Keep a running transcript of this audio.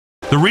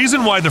The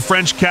reason why the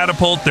French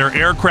catapult their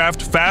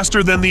aircraft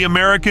faster than the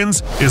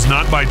Americans is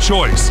not by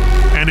choice,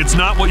 and it's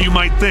not what you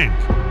might think.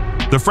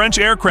 The French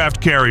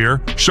aircraft carrier,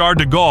 Char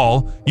de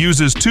Gaulle,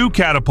 uses 2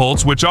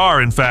 catapults which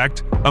are, in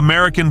fact,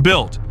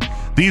 American-built.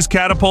 These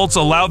catapults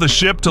allow the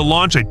ship to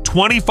launch a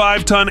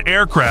 25-ton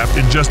aircraft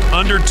in just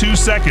under 2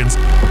 seconds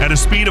at a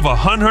speed of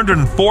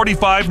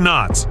 145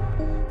 knots.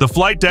 The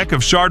flight deck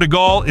of Char de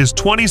Gaulle is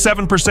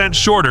 27%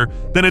 shorter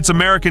than its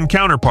American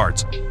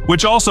counterparts,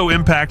 which also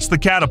impacts the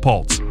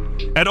catapults.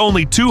 At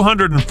only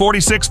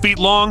 246 feet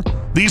long,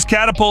 these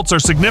catapults are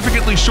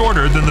significantly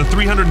shorter than the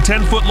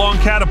 310-foot-long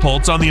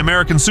catapults on the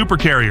American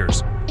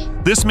supercarriers.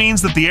 This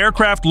means that the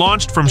aircraft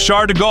launched from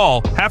Char de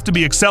Gaulle have to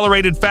be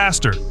accelerated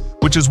faster,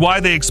 which is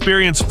why they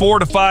experience 4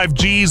 to 5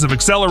 Gs of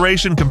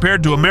acceleration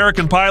compared to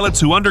American pilots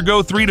who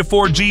undergo 3 to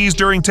 4 Gs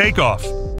during takeoff.